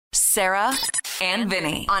Sarah and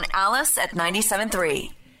Vinny on Alice at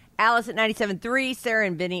 97.3. Alice at 97.3, Sarah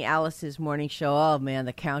and Vinny, Alice's morning show. Oh, man,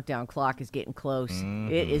 the countdown clock is getting close.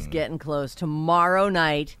 It is getting close. Tomorrow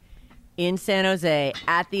night in San Jose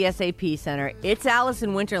at the SAP Center, it's Alice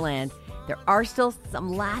in Winterland. There are still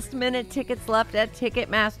some last-minute tickets left at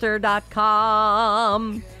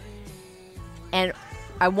Ticketmaster.com. And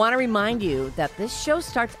I want to remind you that this show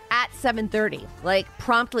starts at 7:30, like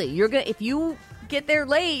promptly. If you get there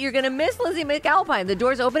late, you're going to miss Lizzie McAlpine. The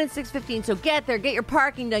doors open at 6:15, so get there, get your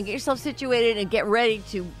parking done, get yourself situated, and get ready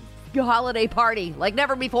to holiday party like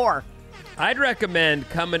never before. I'd recommend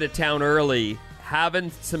coming to town early,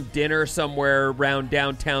 having some dinner somewhere around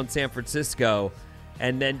downtown San Francisco,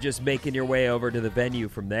 and then just making your way over to the venue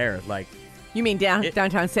from there. You mean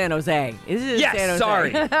downtown San Jose? Yes, San Jose.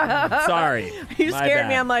 sorry. Sorry. You scared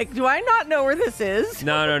me. I'm like, do I not know where this is?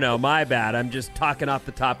 No, my bad. I'm just talking off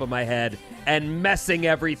the top of my head and messing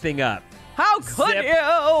everything up. How could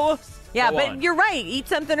you? Yeah, Go but on. you're right. Eat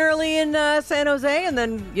something early in San Jose, and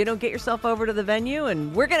then get yourself over to the venue,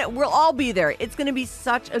 and we'll all be there. It's gonna be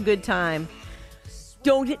such a good time.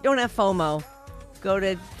 Don't have FOMO. Go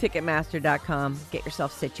to Ticketmaster.com. Get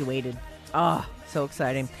yourself situated. Oh, so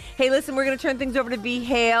exciting. Hey, listen, we're going to turn things over to B.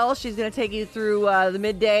 Hale. She's going to take you through the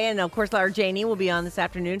midday. And, of course, Laura Janey will be on this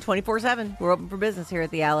afternoon, 24/7. We're open for business here at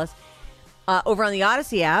the Alice. Over on the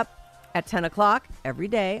Odyssey app at 10 o'clock every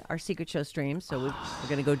day, our Secret Show streams. So we're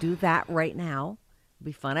going to go do that right now. It'll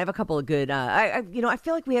be fun. I have a couple of good, I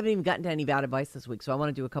feel like we haven't even gotten to any bad advice this week. So I want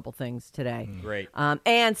to do a couple things today. Great.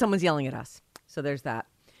 And someone's yelling at us. So there's that.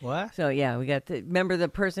 What? So, yeah, we got remember the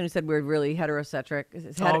person who said we're really heterocentric?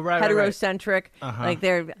 Right. Heterocentric. Uh-huh. Like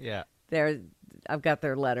Yeah. I've got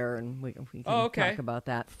their letter, and we can talk about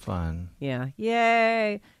that. Fun. Yeah.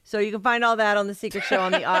 Yay. So you can find all that on The Secret Show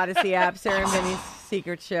on the Odyssey app. Sarah and Vinny's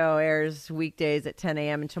Secret Show airs weekdays at 10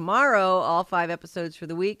 a.m. And tomorrow, all 5 episodes for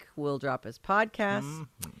the week will drop as podcasts.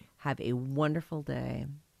 Mm-hmm. Have a wonderful day,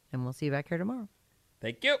 and we'll see you back here tomorrow.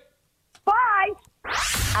 Thank you.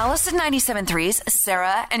 Alice at 97.3's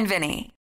Sarah and Vinny.